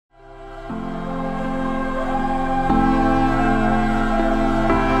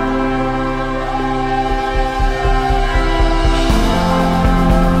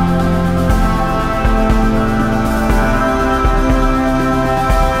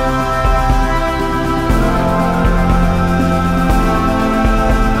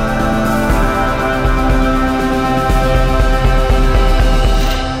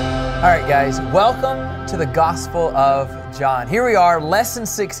guys, welcome to the Gospel of John. Here we are, lesson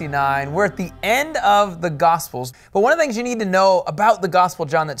 69. We're at the end of the Gospels. But one of the things you need to know about the Gospel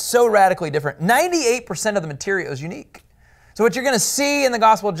of John that's so radically different, 98% of the material is unique. So what you're going to see in the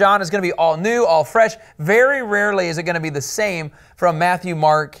Gospel of John is going to be all new, all fresh. Very rarely is it going to be the same from Matthew,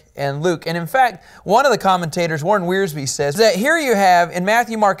 Mark, and Luke. And in fact, one of the commentators, Warren Wiersbe, says that here you have in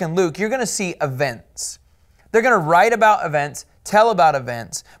Matthew, Mark, and Luke, you're going to see events. They're going to write about events, tell about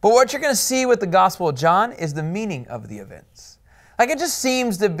events. But what you're going to see with the Gospel of John is the meaning of the events. Like it just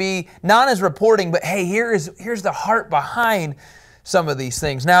seems to be not as reporting, but hey, here's the heart behind some of these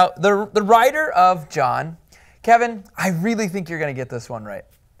things. Now, the writer of John, Kevin, I really think you're going to get this one right.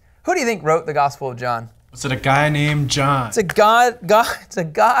 Who do you think wrote the Gospel of John? Was it a guy named John? It's a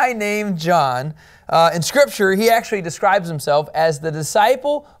guy named John. In Scripture, he actually describes himself as the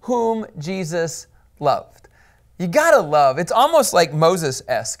disciple whom Jesus loved. You gotta love. It's almost like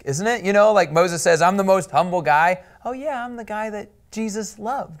Moses-esque, isn't it? You know, like Moses says, I'm the most humble guy. Oh yeah, I'm the guy that Jesus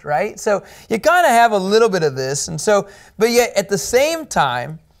loved, right? So you kind of have a little bit of this. And so, but yet at the same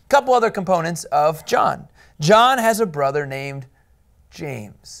time, a couple other components of John. John has a brother named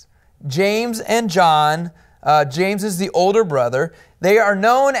James. James and John, James is the older brother. They are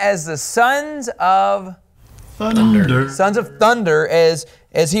known as the sons of thunder. Sons of thunder, as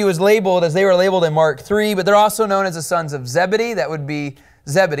they were labeled in Mark 3, but they're also known as the sons of Zebedee. That would be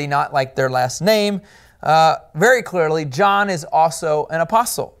Zebedee, not like their last name. Very clearly, John is also an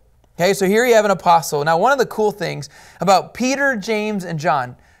apostle. Okay, so here you have an apostle. Now, one of the cool things about Peter, James, and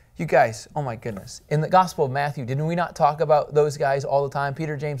John, you guys, oh my goodness, in the Gospel of Matthew, didn't we not talk about those guys all the time?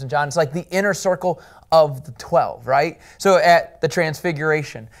 Peter, James, and John. It's like the inner circle of the 12, right? So at the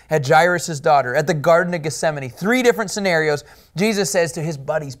Transfiguration, at Jairus' daughter, at the Garden of Gethsemane, 3 different scenarios, Jesus says to his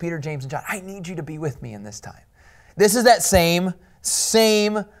buddies, Peter, James, and John, I need you to be with me in this time. This is that same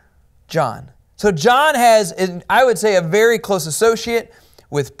John. So John has, I would say, a very close associate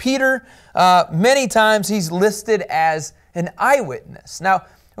with Peter. Many times he's listed as an eyewitness. Now,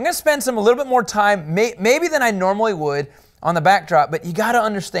 I'm going to spend a little bit more time, maybe than I normally would, on the backdrop, but you got to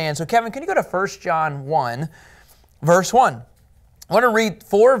understand. So Kevin, can you go to 1 John 1, verse 1? I want to read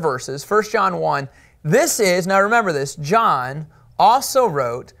 4 verses, 1 John 1. This is, now remember this, John also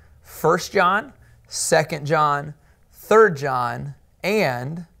wrote 1 John, 2 John, 3 John,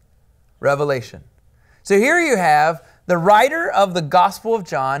 and Revelation. So here you have the writer of the Gospel of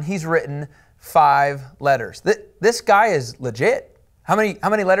John. He's written 5 letters. This guy is legit. How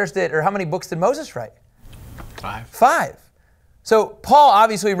many books did Moses write? 5. So Paul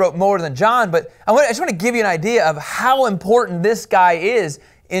obviously wrote more than John, but I just want to give you an idea of how important this guy is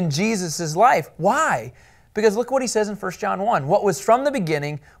in Jesus' life. Why? Because look what he says in 1 John 1. What was from the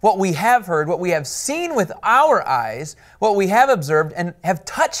beginning, what we have heard, what we have seen with our eyes, what we have observed and have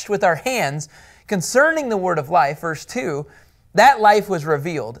touched with our hands concerning the word of life, verse 2, that life was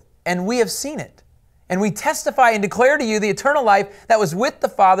revealed, and we have seen it. And we testify and declare to you the eternal life that was with the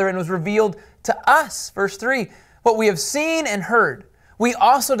Father and was revealed to us. Verse 3, what we have seen and heard, we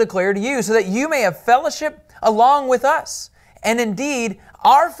also declare to you, so that you may have fellowship along with us. And indeed,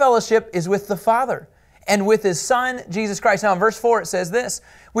 our fellowship is with the Father and with His Son, Jesus Christ. Now in verse 4 it says this,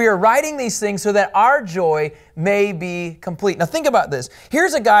 we are writing these things so that our joy may be complete. Now think about this.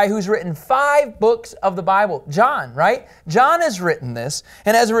 Here's a guy who's written 5 books of the Bible. John, right? John has written this,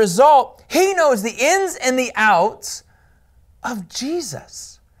 and as a result, he knows the ins and the outs of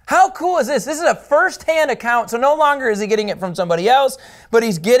Jesus. How cool is this? This is a first-hand account, so no longer is he getting it from somebody else, but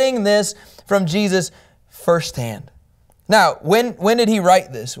he's getting this from Jesus firsthand. Now, when did he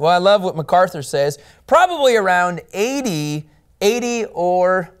write this? Well, I love what MacArthur says. Probably around 80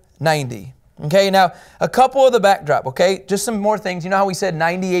 or 90. Okay, now a couple of the backdrop, okay? Just some more things. You know how we said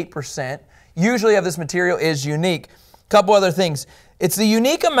 98% usually of this material is unique. A couple other things. It's the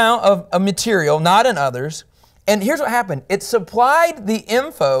unique amount of material, not in others. And here's what happened. It supplied the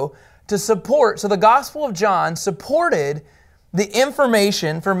info to support, so the Gospel of John supported the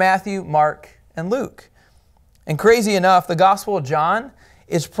information for Matthew, Mark, and Luke. And crazy enough, the Gospel of John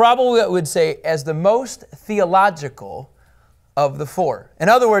is probably what I would say as the most theological of the 4. In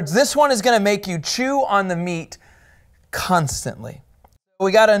other words, this one is going to make you chew on the meat constantly.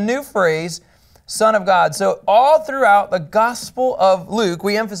 We got a new phrase, Son of God. So all throughout the Gospel of Luke,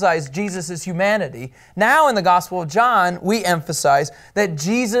 we emphasize Jesus' humanity. Now in the Gospel of John, we emphasize that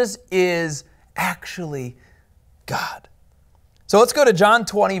Jesus is actually God. So let's go to John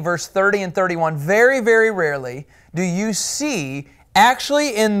 20, verse 30 and 31. Very, very rarely do you see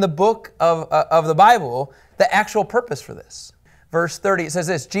actually in the book of the Bible the actual purpose for this. Verse 30, it says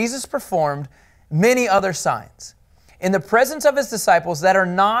this, Jesus performed many other signs in the presence of his disciples that are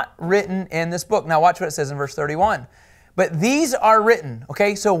not written in this book. Now watch what it says in verse 31. But these are written,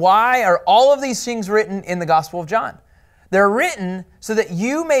 okay? So why are all of these things written in the Gospel of John? They're written so that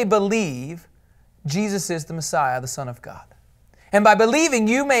you may believe Jesus is the Messiah, the Son of God. And by believing,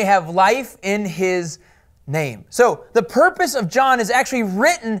 you may have life in His name. So the purpose of John is actually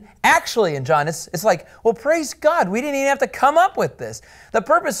written in John. It's like, well, praise God. We didn't even have to come up with this. The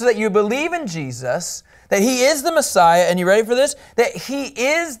purpose is that you believe in Jesus, that He is the Messiah, and you ready for this? That He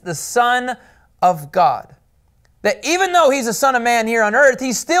is the Son of God. That even though He's a Son of Man here on earth,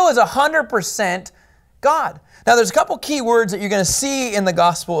 He still is 100% God. Now there's a couple key words that you're going to see in the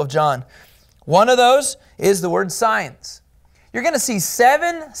Gospel of John. One of those is the word signs. You're going to see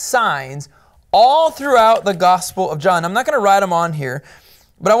 7 signs all throughout the Gospel of John. I'm not going to write them on here,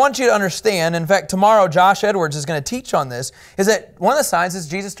 but I want you to understand, in fact, tomorrow Josh Edwards is going to teach on this, is that one of the signs is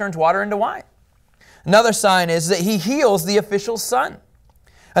Jesus turns water into wine. Another sign is that He heals the official son.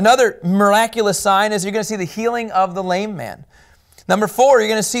 Another miraculous sign is you're going to see the healing of the lame man. Number 4, you're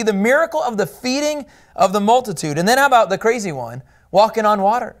going to see the miracle of the feeding of the multitude. And then how about the crazy one, walking on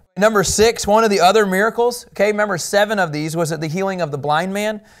water? Number 6, one of the other miracles, okay, remember 7 of these was the healing of the blind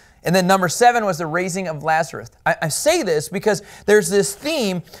man. And then number 7 was the raising of Lazarus. I say this because there's this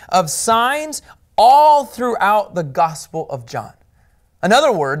theme of signs all throughout the Gospel of John.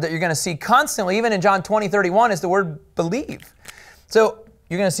 Another word that you're going to see constantly, even in John 20:31, is the word believe. So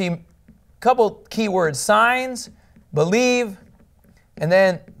you're going to see a couple key words, signs, believe, and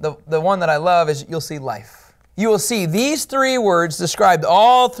then the one that I love is you'll see life. You will see these 3 words described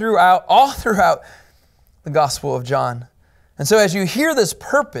all throughout the Gospel of John. And so as you hear this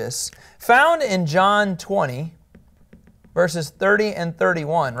purpose found in John 20, verses 30 and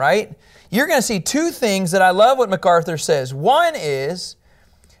 31, right? You're going to see 2 things that I love what MacArthur says. One is,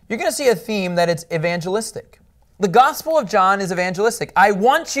 you're going to see a theme that it's evangelistic. The Gospel of John is evangelistic. I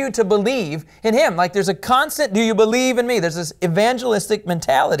want you to believe in Him. Like there's a constant, do you believe in me? There's this evangelistic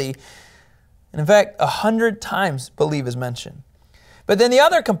mentality. And in fact, 100 times believe is mentioned. But then the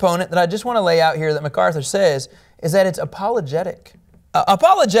other component that I just want to lay out here that MacArthur says is that it's apologetic.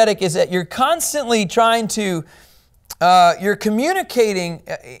 Apologetic is that you're constantly trying to, you're communicating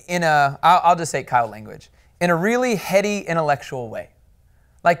in I'll just say Kyle language, in a really heady intellectual way.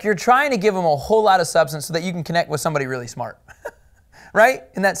 Like you're trying to give them a whole lot of substance so that you can connect with somebody really smart. Right?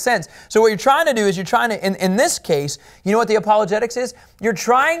 In that sense. So what you're trying to do is you're trying to, in this case, you know what the apologetics is? You're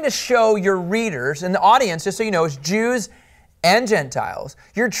trying to show your readers, and the audience, just so you know, is Jews and Gentiles.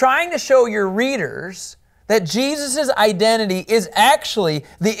 You're trying to show your readers that Jesus' identity is actually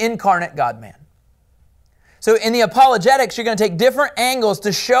the incarnate God-man. So in the apologetics, you're going to take different angles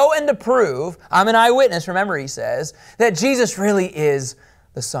to show and to prove, I'm an eyewitness, remember he says, that Jesus really is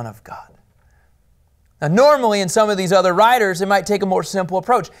the Son of God. Now, normally in some of these other writers, it might take a more simple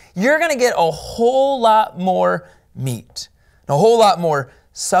approach. You're going to get a whole lot more meat, a whole lot more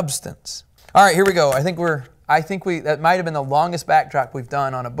substance. All right, here we go. I think that might have been the longest backdrop we've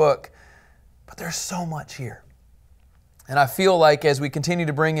done on a book, but there's so much here. And I feel like as we continue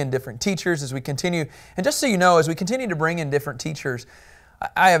to bring in different teachers, as we continue, and just so you know, as we continue to bring in different teachers,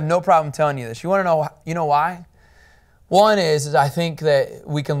 I have no problem telling you this. You want to know why? One is I think that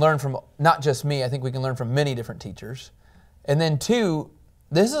we can learn from, not just me, I think we can learn from many different teachers. And then 2,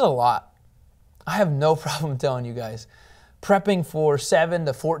 this is a lot. I have no problem telling you guys. Prepping for 7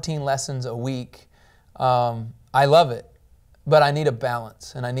 to 14 lessons a week, I love it, but I need a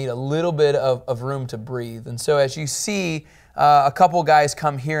balance and I need a little bit of room to breathe. And so as you see a couple guys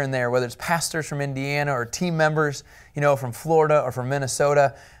come here and there, whether it's pastors from Indiana or team members, from Florida or from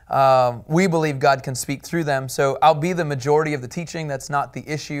Minnesota, we believe God can speak through them. So I'll be the majority of the teaching. That's not the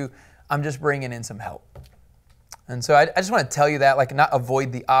issue. I'm just bringing in some help. And so I just want to tell you that, like not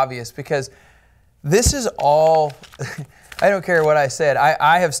avoid the obvious, because this is all, I don't care what I said.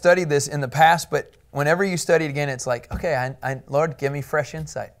 I have studied this in the past, but whenever you study it again, it's like, okay, Lord, give me fresh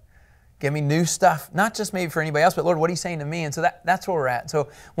insight. Give me new stuff, not just maybe for anybody else, but Lord, what are you saying to me? And so that's where we're at. So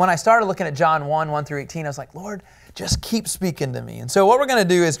when I started looking at John 1 through 18, I was like, Lord, just keep speaking to me. And so what we're going to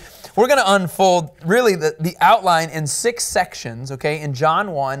do is we're going to unfold really the outline in 6 sections, okay, in John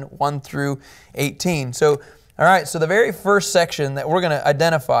 1 through 18. So, all right, so the very first section that we're going to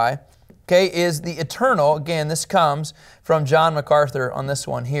identify, okay, is the eternal. Again, this comes from John MacArthur on this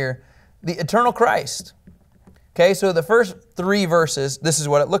one here. The eternal Christ. Okay, so the first 3 verses, this is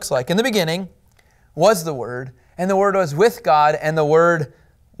what it looks like. In the beginning was the Word, and the Word was with God, and the Word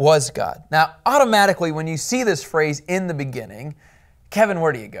was God. Now, automatically, when you see this phrase, in the beginning, Kevin,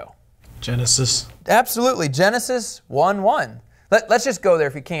 where do you go? Genesis. Absolutely, Genesis 1:1. Let's just go there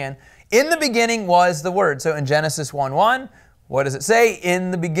if you can. In the beginning was the Word. So in Genesis 1:1, what does it say?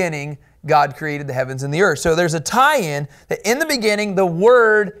 In the beginning, God created the heavens and the earth. So there's a tie-in that in the beginning, the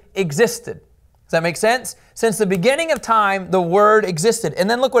Word existed. Does that make sense? Since the beginning of time, the Word existed. And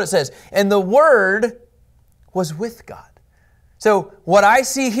then look what it says. And the Word was with God. So what I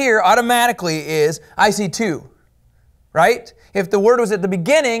see here automatically is, I see two, right? If the Word was at the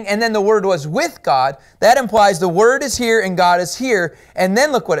beginning and then the Word was with God, that implies the Word is here and God is here. And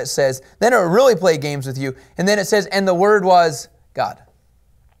then look what it says. Then it will really play games with you. And then it says, and the Word was God.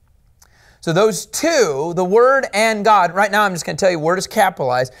 So those two, the Word and God, right now I'm just going to tell you, Word is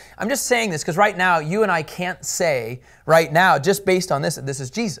capitalized. I'm just saying this because right now you and I can't say right now, just based on this, that this is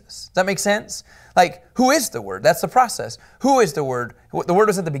Jesus. Does that make sense? Like, who is the Word? That's the process. Who is the Word? The Word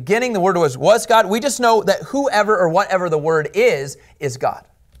was at the beginning. The Word was God. We just know that whoever or whatever the Word is God.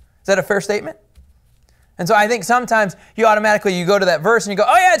 Is that a fair statement? And so I think sometimes you go to that verse and you go,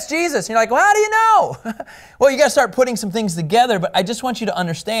 oh yeah, it's Jesus. And you're like, well, how do you know? Well, you got to start putting some things together, but I just want you to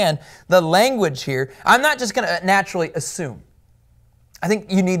understand the language here. I'm not just going to naturally assume. I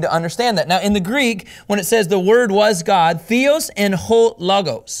think you need to understand that. Now, in the Greek, when it says the Word was God, theos and ho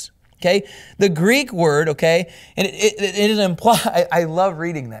logos. Okay, the Greek word, okay, and it is implied, I love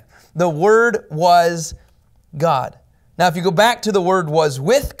reading that. The Word was God. Now, if you go back to the word was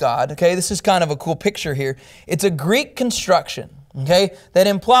with God, okay, this is kind of a cool picture here. It's a Greek construction, okay, that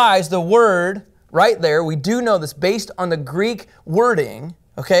implies the word right there. We do know this based on the Greek wording,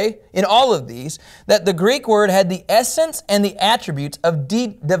 okay, in all of these, that the Greek word had the essence and the attributes of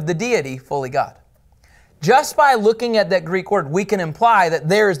the deity, fully God. Just by looking at that Greek word, we can imply that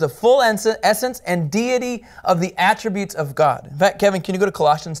there is the full essence and deity of the attributes of God. In fact, Kevin, can you go to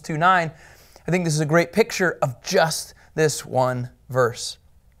Colossians 2:9? I think this is a great picture of just this one verse.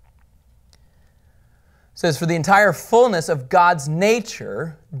 It says, for the entire fullness of God's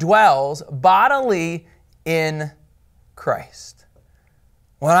nature dwells bodily in Christ.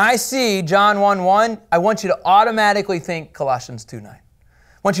 When I see John 1:1, I want you to automatically think Colossians 2:9.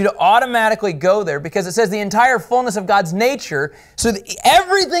 I want you to automatically go there because it says the entire fullness of God's nature, so that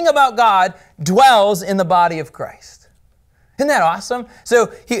everything about God dwells in the body of Christ. Isn't that awesome?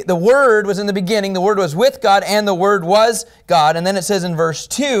 So the Word was in the beginning, the Word was with God, and the Word was God. And then it says in verse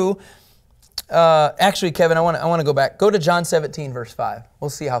 2, actually, Kevin, I want to go back. Go to John 17, verse 5.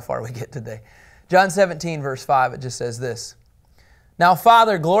 We'll see how far we get today. John 17, verse 5, it just says this. Now,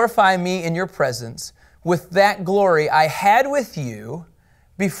 Father, glorify me in your presence with that glory I had with you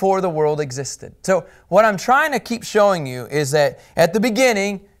before the world existed. So what I'm trying to keep showing you is that at the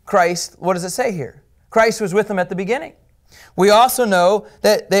beginning, Christ, what does it say here? Christ was with them at the beginning. We also know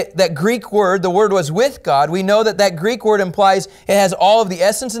that Greek word, the Word was with God. We know that Greek word implies it has all of the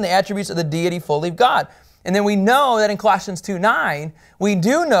essence and the attributes of the deity fully of God. And then we know that in Colossians 2:9, we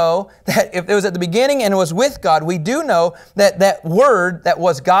do know that if it was at the beginning and it was with God, we do know that that Word that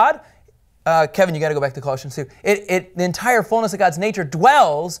was God, Kevin, you got to go back to Colossians 2. The entire fullness of God's nature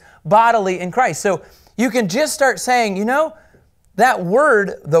dwells bodily in Christ. So you can just start saying, you know, that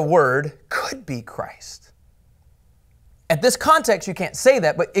word, the Word, could be Christ. At this context, you can't say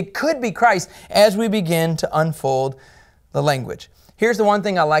that, but it could be Christ as we begin to unfold the language. Here's the one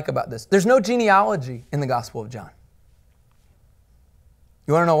thing I like about this. There's no genealogy in the Gospel of John.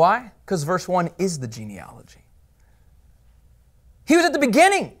 You want to know why? Because verse 1 is the genealogy. He was at the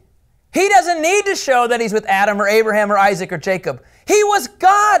beginning. He doesn't need to show that he's with Adam or Abraham or Isaac or Jacob. He was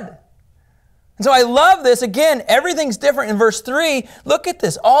God. And so I love this. Again, everything's different. In verse 3, look at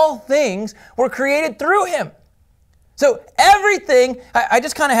this. All things were created through Him. So everything, I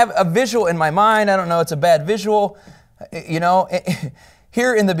just kind of have a visual in my mind. I don't know, it's a bad visual. You know,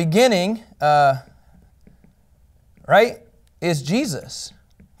 here in the beginning, right, is Jesus.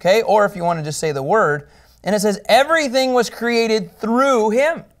 Okay, or if you want to just say the Word. And it says everything was created through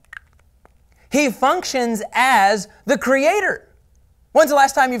Him. He functions as the Creator. When's the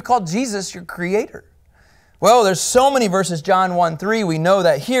last time you've called Jesus your Creator? Well, there's so many verses. John 1:3, we know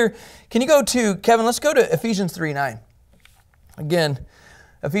that here. Can you go to, Kevin, let's go to Ephesians 3:9. Again,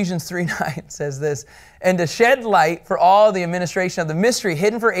 Ephesians 3:9 says this, and to shed light for all the administration of the mystery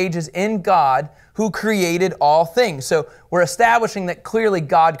hidden for ages in God who created all things. So we're establishing that clearly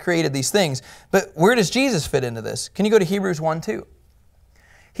God created these things. But where does Jesus fit into this? Can you go to Hebrews 1:2?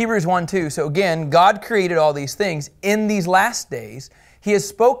 Hebrews 1:2, so again, God created all these things. In these last days, He has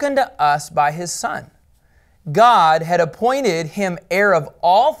spoken to us by His Son. God had appointed Him heir of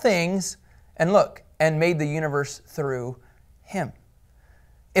all things, and look, and made the universe through Him.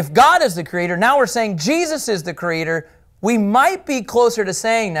 If God is the Creator, now we're saying Jesus is the Creator, we might be closer to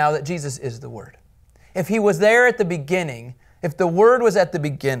saying now that Jesus is the Word. If He was there at the beginning, if the Word was at the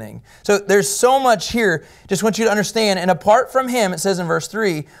beginning. So there's so much here. Just want you to understand. And apart from Him, it says in verse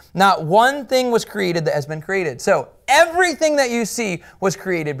 3, not one thing was created that has been created. So everything that you see was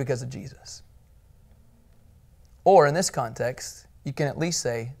created because of Jesus. Or in this context, you can at least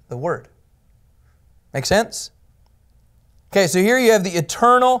say the Word. Make sense? Okay, so here you have the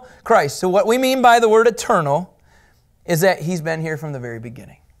eternal Christ. So what we mean by the word eternal is that He's been here from the very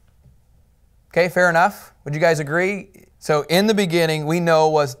beginning. Okay, fair enough? Would you guys agree? So in the beginning, we know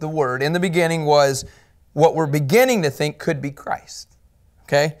was the Word. In the beginning was what we're beginning to think could be Christ.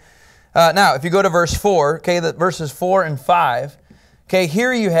 Okay? Now, if you go to verse 4, okay, the verses 4 and 5, okay,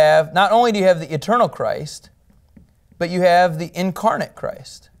 here you have, not only do you have the eternal Christ, but you have the incarnate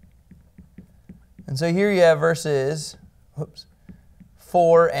Christ. And so here you have verses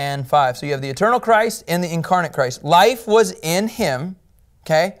 4 and 5. So you have the eternal Christ and the incarnate Christ. Life was in Him,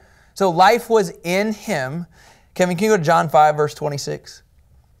 okay? So life was in Him. Kevin, can you go to John 5, verse 26?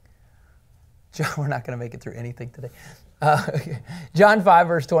 We're not going to make it through anything today. John 5,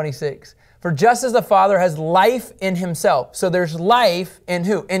 verse 26. For just as the Father has life in Himself. So there's life in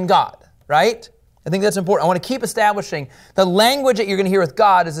who? In God, right? I think that's important. I want to keep establishing the language that you're going to hear with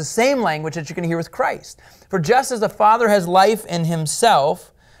God is the same language that you're going to hear with Christ. For just as the Father has life in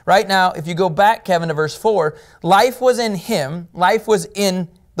Himself, right now, if you go back, Kevin, to verse 4, life was in Him, life was in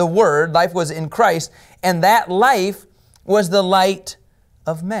the Word, life was in Christ, and that life was the light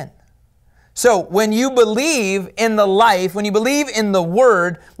of men. So when you believe in the life, when you believe in the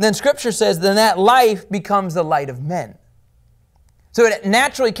Word, then Scripture says then that life becomes the light of men. So it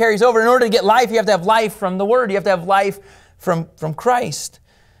naturally carries over. In order to get life, you have to have life from the Word. You have to have life from Christ.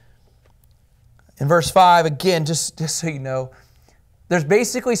 In verse 5, again, just so you know, there's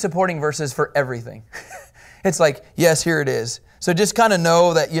basically supporting verses for everything. It's like, yes, here it is. So just kind of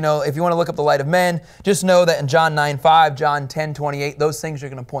know that, if you want to look up the light of men, just know that in John 9:5, John 10:28, those things are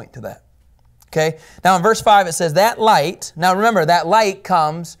going to point to that. Okay? Now in verse 5 it says that light, now remember that light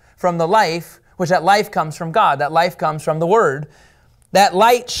comes from the life, which that life comes from God. That life comes from the Word. That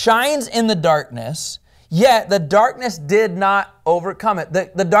light shines in the darkness, yet the darkness did not overcome it.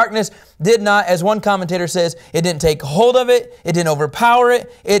 The darkness did not, as one commentator says, it didn't take hold of it, it didn't overpower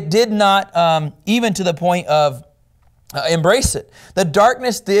it, it did not even to the point of embrace it. The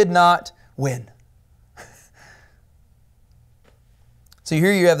darkness did not win. So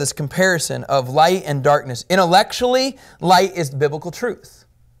here you have this comparison of light and darkness. Intellectually, light is biblical truth.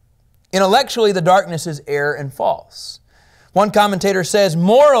 Intellectually, the darkness is error and false. One commentator says,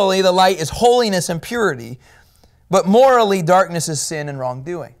 morally, the light is holiness and purity, but morally, darkness is sin and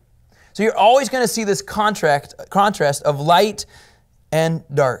wrongdoing. So you're always going to see this contrast of light and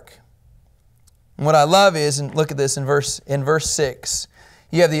dark. And what I love is, and look at this in verse 6,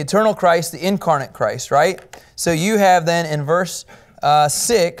 you have the eternal Christ, the incarnate Christ, right? So you have then in verse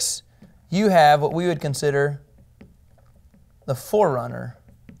 6, you have what we would consider the forerunner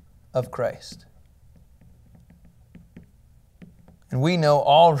of Christ. And we know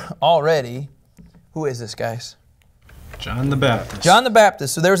already, who is this, guys? John the Baptist. John the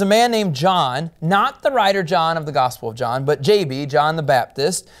Baptist. So there was a man named John, not the writer John of the Gospel of John, but JB, John the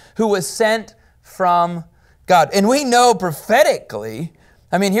Baptist, who was sent from God. And we know prophetically,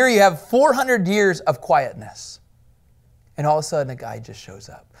 here you have 400 years of quietness. And all of a sudden a guy just shows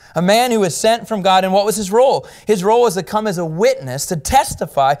up. A man who was sent from God. And what was his role? His role was to come as a witness, to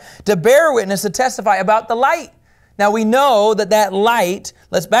testify, to bear witness, to testify about the light. Now we know that light,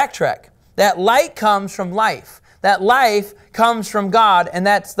 let's backtrack. That light comes from life. That life comes from God, and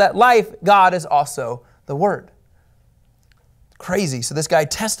that life, God, is also the Word. Crazy. So this guy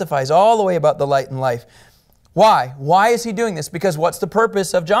testifies all the way about the light and life. Why? Why is he doing this? Because what's the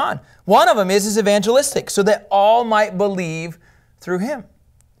purpose of John? One of them is evangelistic, so that all might believe through him.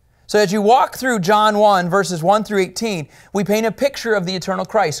 So as you walk through John 1, verses 1 through 18, we paint a picture of the eternal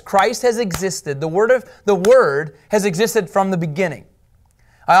Christ. Christ has existed. The Word has existed from the beginning.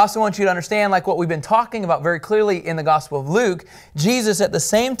 I also want you to understand, like what we've been talking about very clearly in the Gospel of Luke, Jesus at the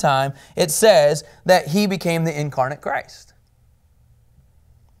same time, it says that He became the incarnate Christ.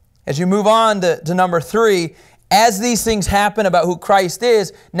 As you move on to number 3, as these things happen about who Christ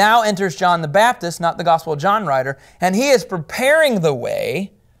is, now enters John the Baptist, not the Gospel of John writer, and he is preparing the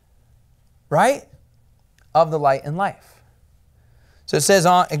way, right, of the light and life. So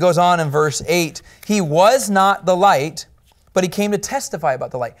it goes on in verse 8, He was not the light, but He came to testify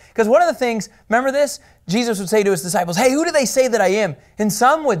about the light. Because one of the things, remember this? Jesus would say to His disciples, hey, who do they say that I am? And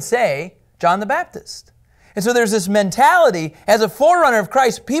some would say, John the Baptist. And so there's this mentality, as a forerunner of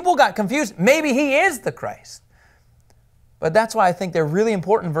Christ, people got confused. Maybe He is the Christ. But that's why I think they're really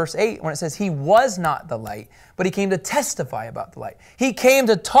important in verse 8 when it says he was not the light, but he came to testify about the light. He came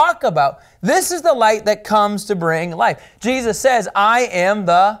to talk about, this is the light that comes to bring life. Jesus says, I am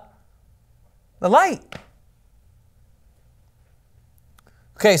the light.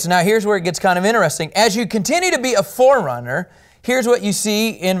 Okay, so now here's where it gets kind of interesting. As you continue to be a forerunner, here's what you see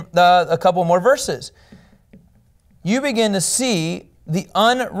in a couple more verses. You begin to see the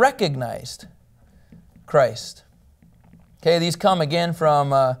unrecognized Christ. Okay, these come again from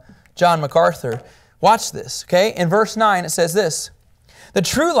John MacArthur. Watch this, okay? In verse 9 it says this, the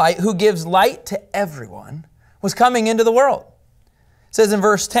true light who gives light to everyone was coming into the world. It says in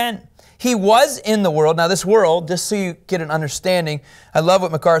verse 10, he was in the world. Now this world, just so you get an understanding, I love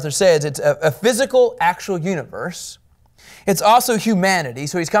what MacArthur says, it's a physical, actual universe. It's also humanity.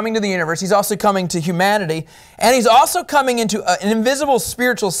 So he's coming to the universe. He's also coming to humanity. And he's also coming into an invisible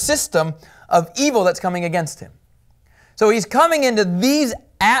spiritual system of evil that's coming against him. So he's coming into these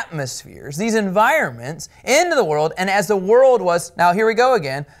atmospheres, these environments, into the world. And as the world was, now here we go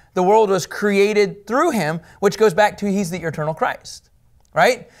again, the world was created through him, which goes back to he's the eternal Christ,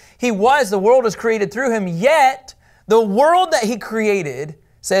 right? The world was created through him, yet the world that he created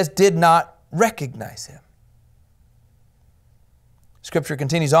says did not recognize him. Scripture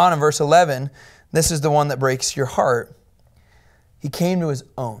continues on in verse 11. This is the one that breaks your heart. He came to his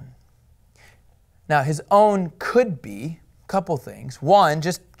own. Now, his own could be a couple things. One,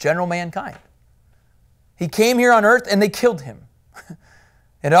 just general mankind. He came here on earth and they killed him.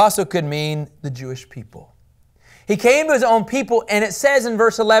 It also could mean the Jewish people. He came to his own people, and it says in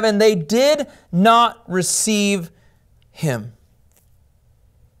verse 11, they did not receive him.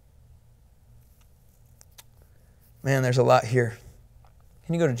 Man, there's a lot here.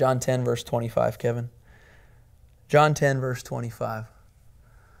 Can you go to John 10, verse 25, Kevin? John 10, verse 25.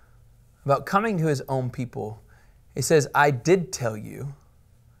 About coming to his own people, he says, I did tell you,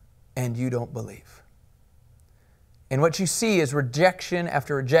 and you don't believe. And what you see is rejection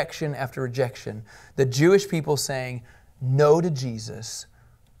after rejection after rejection. The Jewish people saying no to Jesus,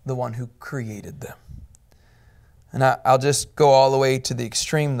 the one who created them. And I'll just go all the way to the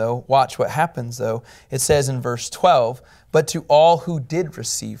extreme, though. Watch what happens, though. It says in verse 12, but to all who did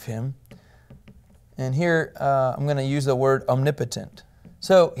receive him, and here I'm going to use the word omnipotent.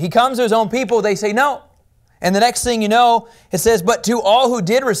 So he comes to his own people, they say no. And the next thing you know, it says, but to all who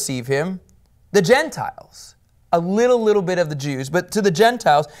did receive him, the Gentiles, a little bit of the Jews, but to the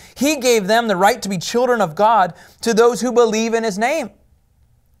Gentiles, he gave them the right to be children of God, to those who believe in his name.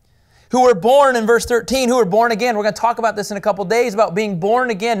 Who were born, in verse 13, who were born again. We're going to talk about this in a couple days, about being born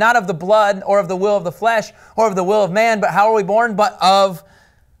again, not of the blood or of the will of the flesh or of the will of man, but how are we born? But of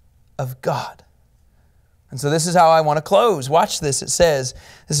God. And so this is how I want to close. Watch this. It says,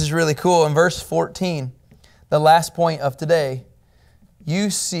 this is really cool. In verse 14, the last point of today, you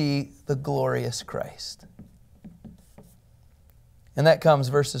see the glorious Christ. And that comes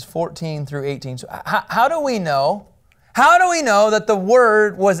verses 14 through 18. So how do we know? How do we know that the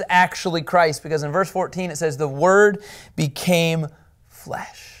Word was actually Christ? Because in verse 14 it says, the Word became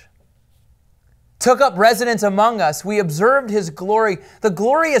flesh. Took up residence among us. We observed His glory. The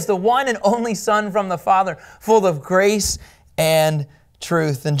glory is the one and only Son from the Father, full of grace and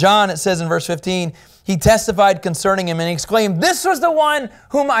truth. And John, it says in verse 15, he testified concerning Him and he exclaimed, this was the one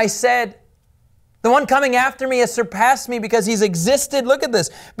whom I said, the one coming after me has surpassed me because He's existed, look at this,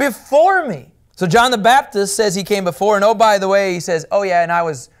 before me. So John the Baptist says he came before, and oh, by the way, he says, oh yeah, and I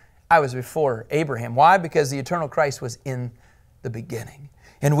was before Abraham. Why? Because the eternal Christ was in the beginning.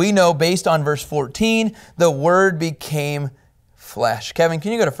 And we know, based on verse 14, the Word became flesh. Kevin,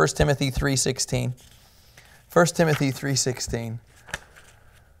 can you go to 1 Timothy 3:16? 1 Timothy 3:16. It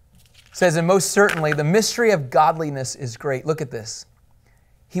says, and most certainly the mystery of godliness is great. Look at this.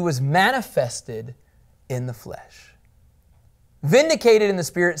 He was manifested in the flesh. Vindicated in the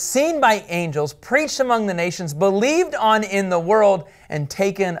Spirit, seen by angels, preached among the nations, believed on in the world, and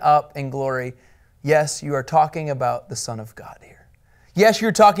taken up in glory. Yes, you are talking about the Son of God here. Yes,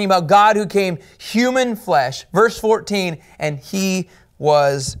 you're talking about God who came human flesh. Verse 14, and He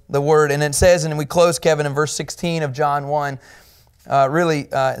was the Word. And it says, and we close, Kevin, in verse 16 of John 1,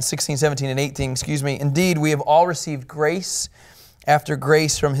 16, 17, and 18, Indeed, we have all received grace after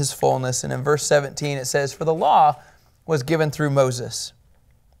grace from His fullness. And in verse 17, it says, for the law was given through Moses.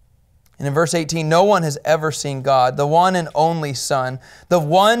 And in verse 18, no one has ever seen God, the one and only Son, the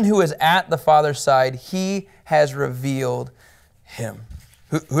one who is at the Father's side. He has revealed Him.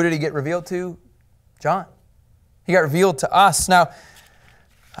 Who did He get revealed to? John. He got revealed to us. Now,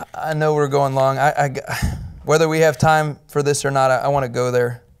 I know we're going long. Whether we have time for this or not, I want to go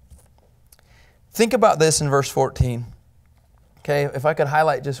there. Think about this in verse 14. Okay, if I could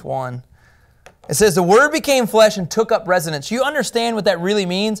highlight just one. It says, the Word became flesh and took up residence. You understand what that really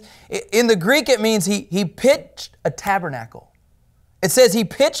means? In the Greek, it means he pitched a tabernacle. It says he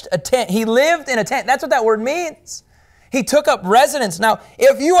pitched a tent. He lived in a tent. That's what that word means. He took up residence. Now,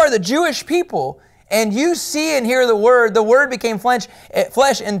 if you are the Jewish people and you see and hear the Word became flesh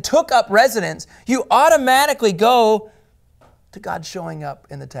and took up residence, you automatically go to God showing up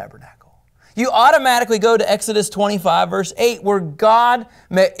in the tabernacle. You automatically go to Exodus 25, verse 8, where God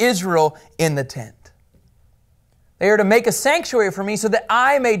met Israel in the tent. They are to make a sanctuary for me so that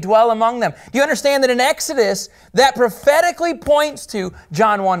I may dwell among them. Do you understand that in Exodus, that prophetically points to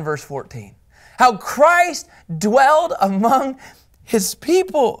John 1, verse 14? How Christ dwelled among His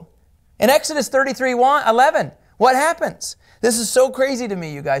people. In Exodus 33:11, what happens? This is so crazy to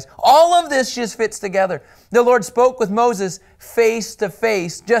me, you guys. All of this just fits together. The Lord spoke with Moses face to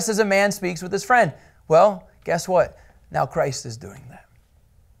face, just as a man speaks with his friend. Well, guess what? Now Christ is doing that.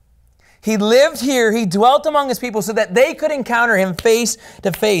 He lived here. He dwelt among His people so that they could encounter Him face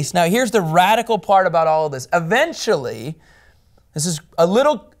to face. Now, here's the radical part about all of this. Eventually, this is a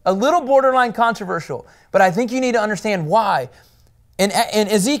little borderline controversial, but I think you need to understand why. In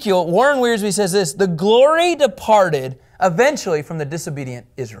Ezekiel, Warren Wiersbe says this, the glory departed eventually from the disobedient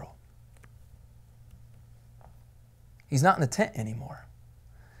Israel. He's not in the tent anymore.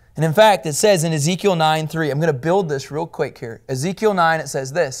 And in fact, it says in Ezekiel 9:3, I'm going to build this real quick here. Ezekiel 9, it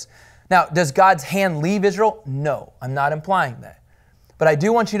says this. Now, does God's hand leave Israel? No, I'm not implying that. But I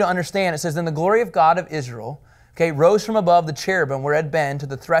do want you to understand, it says, then the glory of God of Israel, rose from above the cherubim where it had been to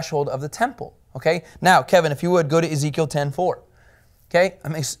the threshold of the temple. Now, Kevin, if you would, go to Ezekiel 10:4.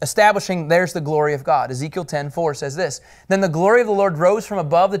 I'm establishing there's the glory of God. Ezekiel 10:4 says this, then the glory of the Lord rose from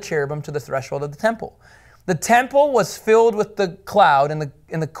above the cherubim to the threshold of the temple. The temple was filled with the cloud, and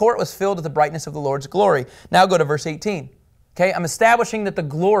the court was filled with the brightness of the Lord's glory. Now go to verse 18. I'm establishing that the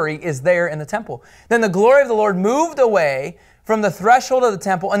glory is there in the temple. Then the glory of the Lord moved away from the threshold of the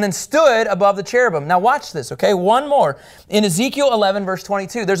temple and then stood above the cherubim. Now watch this, one more. In Ezekiel 11, verse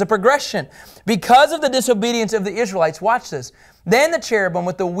 22, there's a progression. Because of the disobedience of the Israelites, watch this. Then the cherubim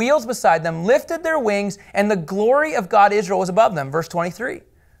with the wheels beside them lifted their wings, and the glory of God Israel was above them. Verse 23.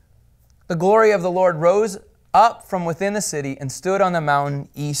 The glory of the Lord rose up from within the city and stood on the mountain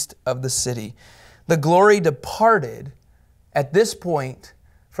east of the city. The glory departed at this point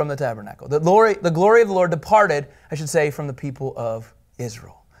from the tabernacle. The glory of the Lord departed, I should say, from the people of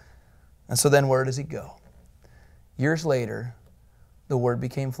Israel. And so then where does He go? Years later, the Word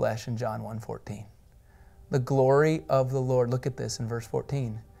became flesh in John 1:14. The glory of the Lord, look at this in verse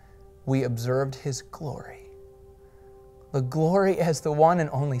 14. We observed His glory. The glory as the one and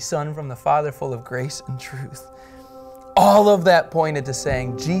only Son from the Father, full of grace and truth. All of that pointed to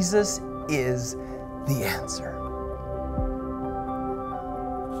saying Jesus is the answer.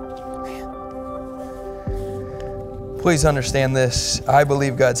 Please understand this. I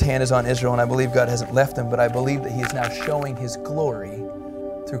believe God's hand is on Israel, and I believe God hasn't left them, but I believe that He is now showing His glory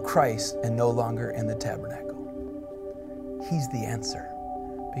through Christ and no longer in the tabernacle. He's the answer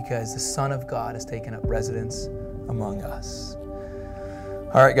because the Son of God has taken up residence among us.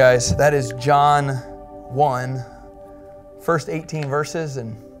 All right, guys, that is John 1, first 18 verses,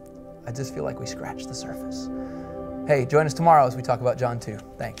 and I just feel like we scratched the surface. Hey, join us tomorrow as we talk about John 2.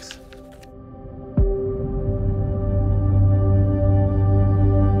 Thanks.